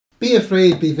Be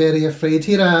afraid, be very afraid.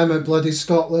 Here I am at bloody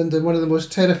Scotland, and one of the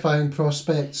most terrifying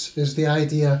prospects is the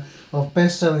idea of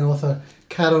best-selling author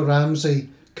Caro Ramsay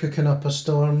cooking up a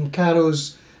storm.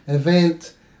 Caro's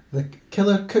event, the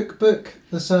Killer Cookbook,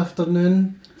 this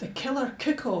afternoon. The Killer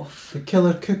Cook-Off. The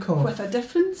Killer Cook-Off. With a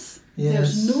difference. Yes.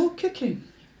 There's no cooking.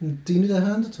 Do you need a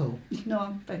hand at all? No,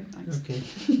 I'm fine, thanks. Okay.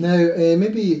 Now,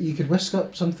 maybe you could whisk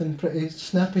up something pretty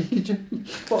snappy, could you?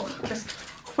 What, just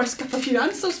whisk up a few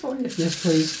answers for you? Yes,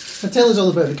 please. And tell us all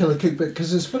about the Killer Cookbook,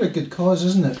 because it's for a good cause,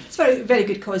 isn't it? It's a very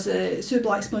good cause. Sue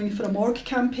Black's Million for a Morgue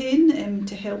campaign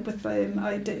to help with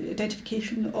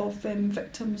identification of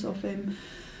victims of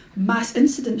mass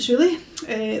incidents, really.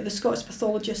 The Scots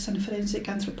pathologists and forensic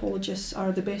anthropologists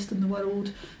are the best in the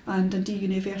world, and Dundee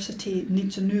University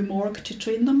needs a new morgue to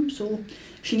train them, so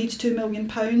she needs £2 million,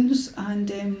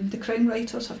 and the crime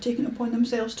writers have taken it upon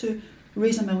themselves to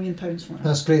raise £1 million for her.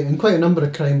 That's great, and quite a number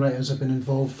of crime writers have been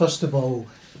involved. First of all,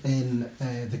 in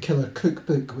the Killer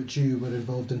Cookbook, which you were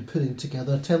involved in putting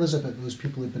together. Tell us about those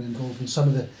people who've been involved in some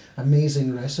of the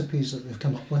amazing recipes that they've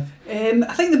come up with.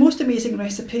 I think the most amazing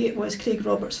recipe was Craig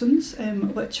Robertson's,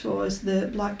 which was the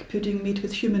black pudding made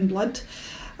with human blood.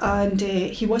 And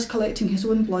he was collecting his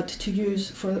own blood to use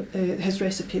for his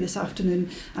recipe this afternoon,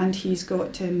 and he's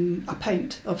got a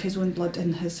pint of his own blood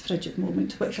in his fridge at the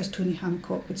moment, which, as Tony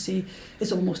Hancock would say,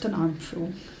 is almost an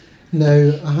armful.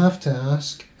 Now, I have to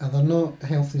ask, are there not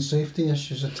health and safety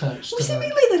issues attached to that?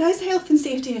 Seemingly there is health and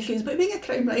safety issues, but being a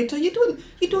crime writer, you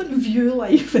don't view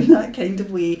life in that kind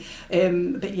of way.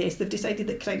 But yes, they've decided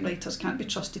that crime writers can't be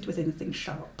trusted with anything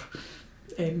sharp.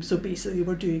 So basically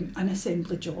we're doing an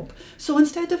assembly job. So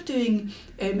instead of doing,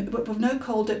 what we've now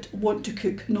called it Want to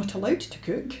Cook, Not Allowed to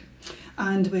Cook,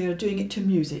 and we're doing it to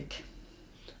music.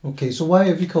 Okay, so why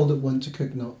have you called it Want to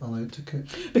Cook, Not Allowed to Cook?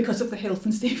 Because of the health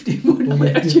and safety. We're not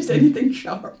allowed to use anything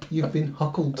sharp. You've been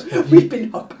huckled. We've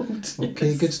been huckled. Okay,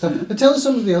 yes. Good stuff. And tell us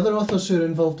some of the other authors who are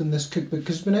involved in this cookbook,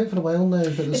 because it's been out for a while now,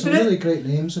 but there's some really great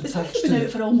names attached to it. It's been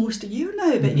out for almost a year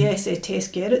now, but yes,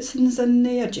 Tess Gerritson's in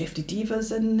there, Jeffrey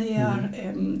Diva's in there,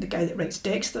 the guy that writes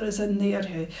Dexter is in there,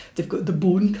 they've got the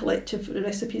Bone Collective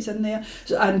recipes in there,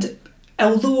 and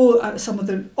although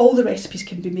all the recipes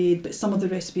can be made, but some of the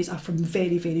recipes are from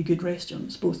very, very good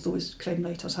restaurants. Both those crime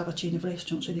writers have a chain of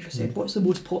restaurants, and they just said, what's the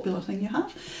most popular thing you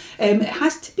have? It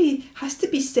has to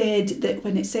be said that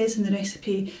when it says in the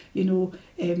recipe,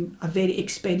 a very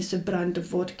expensive brand of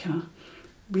vodka,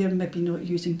 we're maybe not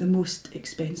using the most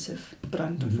expensive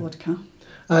brand of vodka.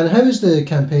 And how is the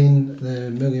campaign, the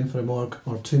Million for a Morgue,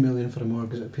 or 2 million for a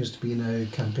Morgue as it appears to be now,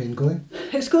 campaign going?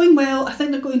 It's going well. I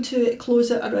think they're going to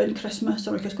close it around Christmas,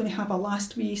 or we're just going to have a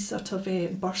last wee sort of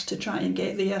burst to try and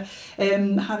get there.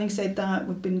 Having said that,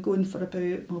 we've been going for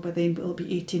about, by then it'll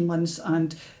be 18 months,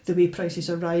 and the way prices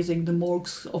are rising, the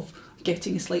morgues of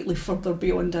getting slightly further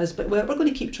beyond us, but we're going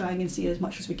to keep trying and see as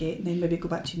much as we get, and then maybe go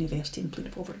back to university and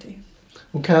plead poverty.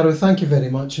 Well, Caro, thank you very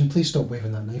much, and please stop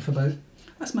waving that knife about.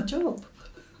 That's my job.